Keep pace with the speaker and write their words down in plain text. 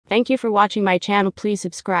Thank you for watching my channel. Please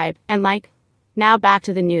subscribe and like. Now back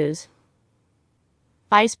to the news.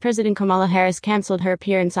 Vice President Kamala Harris canceled her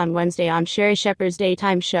appearance on Wednesday on Sherri Shepherd's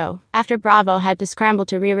daytime show, after Bravo had to scramble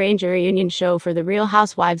to rearrange a reunion show for the Real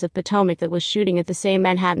Housewives of Potomac that was shooting at the same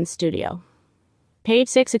Manhattan studio. Page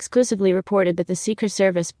 6 exclusively reported that the Secret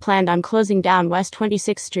Service planned on closing down West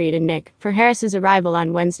 26th Street and Nick for Harris's arrival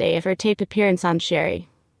on Wednesday of her taped appearance on Sherri.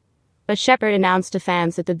 But Shepherd announced to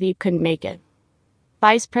fans that the Veep couldn't make it.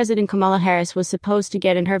 Vice President Kamala Harris was supposed to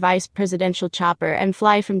get in her vice presidential chopper and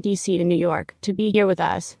fly from D.C. to New York to be here with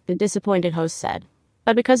us, the disappointed host said.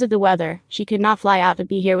 But because of the weather, she could not fly out to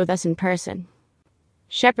be here with us in person.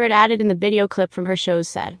 Shepherd added in the video clip from her shows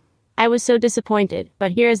said, "I was so disappointed,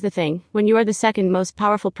 but here is the thing, when you are the second most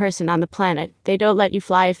powerful person on the planet, they don't let you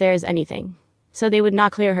fly if there is anything. So they would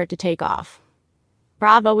not clear her to take off."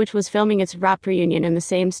 Bravo, which was filming its rap reunion in the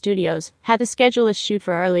same studios, had to schedule a shoot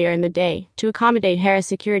for earlier in the day to accommodate Harris'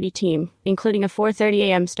 security team, including a 4:30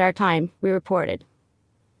 a.m. start time, we reported.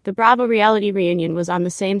 The Bravo reality reunion was on the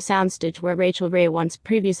same soundstage where Rachel Ray once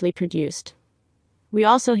previously produced. We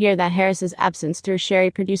also hear that Harris's absence threw Sherri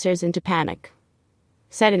producers into panic,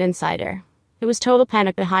 said an insider. It was total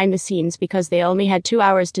panic behind the scenes because they only had 2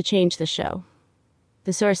 hours to change the show.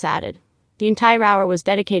 The source added, the entire hour was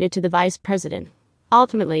dedicated to the vice president.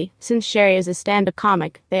 Ultimately, since Sherri is a stand-up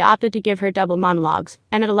comic, they opted to give her double monologues,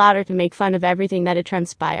 and it allowed her to make fun of everything that had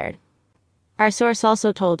transpired. Our source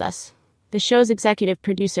also told us. The show's executive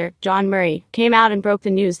producer, John Murray, came out and broke the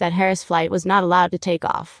news that Harris' flight was not allowed to take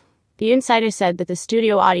off. The insider said that the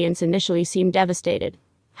studio audience initially seemed devastated.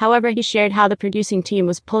 However, he shared how the producing team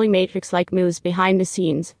was pulling Matrix-like moves behind the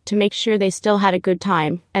scenes to make sure they still had a good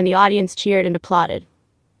time, and the audience cheered and applauded.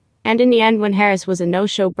 And in the end, when Harris was a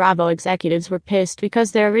no-show, Bravo executives were pissed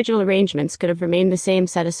because their original arrangements could have remained the same,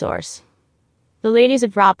 said a source. The ladies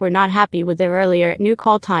of ROP were not happy with their earlier new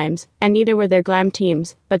call times, and neither were their glam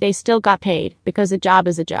teams, but they still got paid, because a job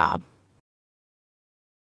is a job.